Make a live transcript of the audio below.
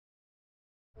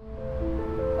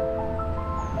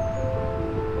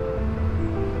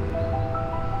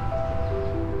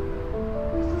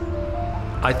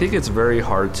I think it's very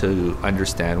hard to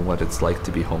understand what it's like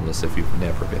to be homeless if you've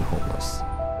never been homeless.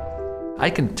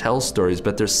 I can tell stories,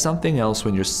 but there's something else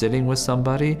when you're sitting with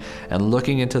somebody and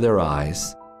looking into their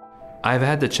eyes. I've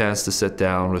had the chance to sit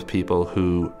down with people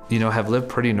who, have lived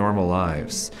pretty normal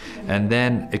lives and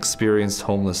then experienced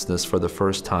homelessness for the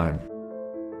first time.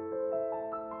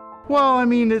 Well, I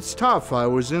mean, it's tough. I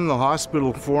was in the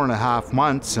hospital 4.5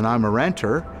 months and I'm a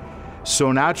renter,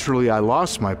 so naturally I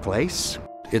lost my place.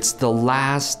 It's the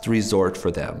last resort for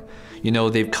them.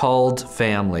 They've called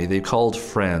family, they've called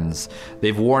friends,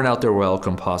 they've worn out their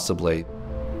welcome possibly.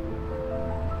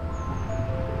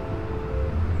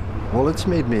 Well, it's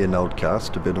made me an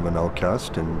outcast, a bit of an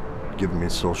outcast, and given me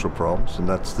social problems, and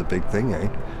that's the big thing,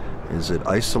 is it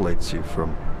isolates you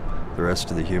from the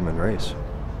rest of the human race.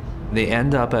 They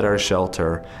end up at our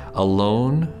shelter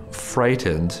alone,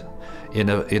 frightened, in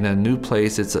a new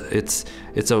place. It's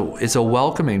a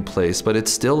welcoming place, but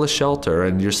it's still a shelter,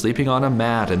 and you're sleeping on a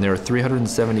mat, and there are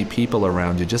 370 people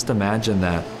around you. Just imagine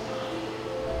that.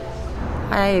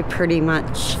 I pretty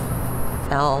much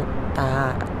felt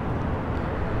that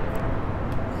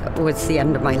it was the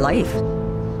end of my life.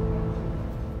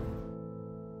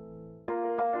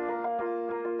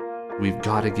 We've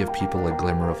got to give people a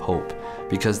glimmer of hope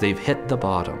because they've hit the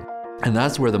bottom. And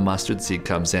that's where the mustard seed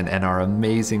comes in, and our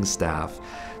amazing staff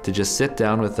to just sit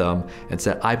down with them and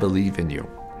say, I believe in you.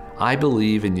 I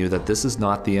believe in you that this is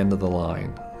not the end of the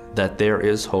line, that there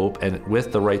is hope, and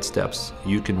with the right steps,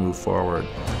 you can move forward.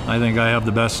 I think I have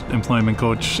the best employment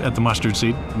coach at the mustard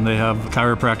seed. They have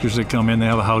chiropractors that come in, they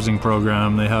have a housing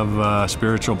program, they have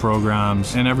spiritual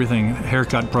programs, and everything,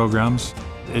 haircut programs.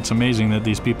 It's amazing that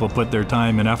these people put their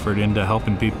time and effort into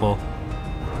helping people.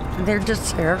 They're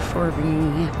just there for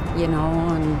me,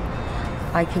 and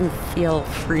I can feel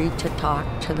free to talk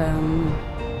to them.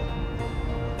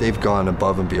 They've gone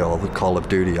above and beyond the call of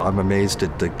duty. I'm amazed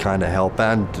at the kind of help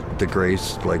and the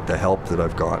grace, like the help that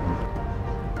I've gotten.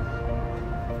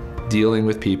 Dealing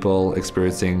with people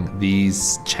experiencing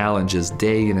these challenges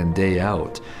day in and day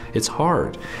out, it's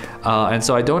hard. And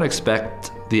so I don't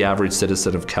expect the average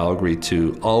citizen of Calgary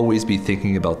to always be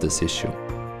thinking about this issue.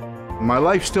 My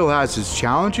life still has its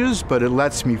challenges, but it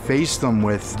lets me face them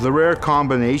with the rare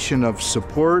combination of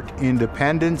support,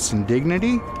 independence, and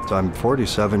dignity. So I'm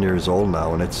 47 years old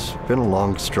now, and it's been a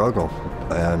long struggle.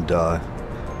 And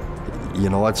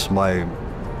it's my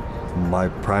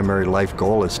primary life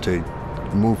goal is to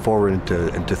move forward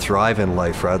and to thrive in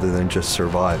life rather than just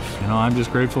survive. I'm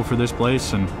just grateful for this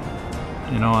place, and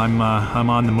I'm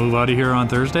on the move out of here on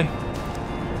Thursday.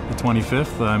 The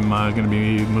 25th, I'm going to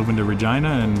be moving to Regina,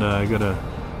 and I got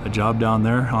a job down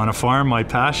there on a farm, my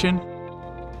passion.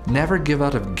 Never give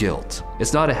out of guilt.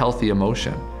 It's not a healthy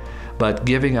emotion, but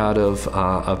giving out of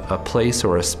a place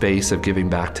or a space of giving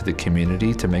back to the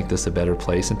community to make this a better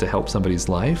place and to help somebody's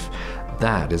life,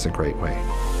 that is a great way.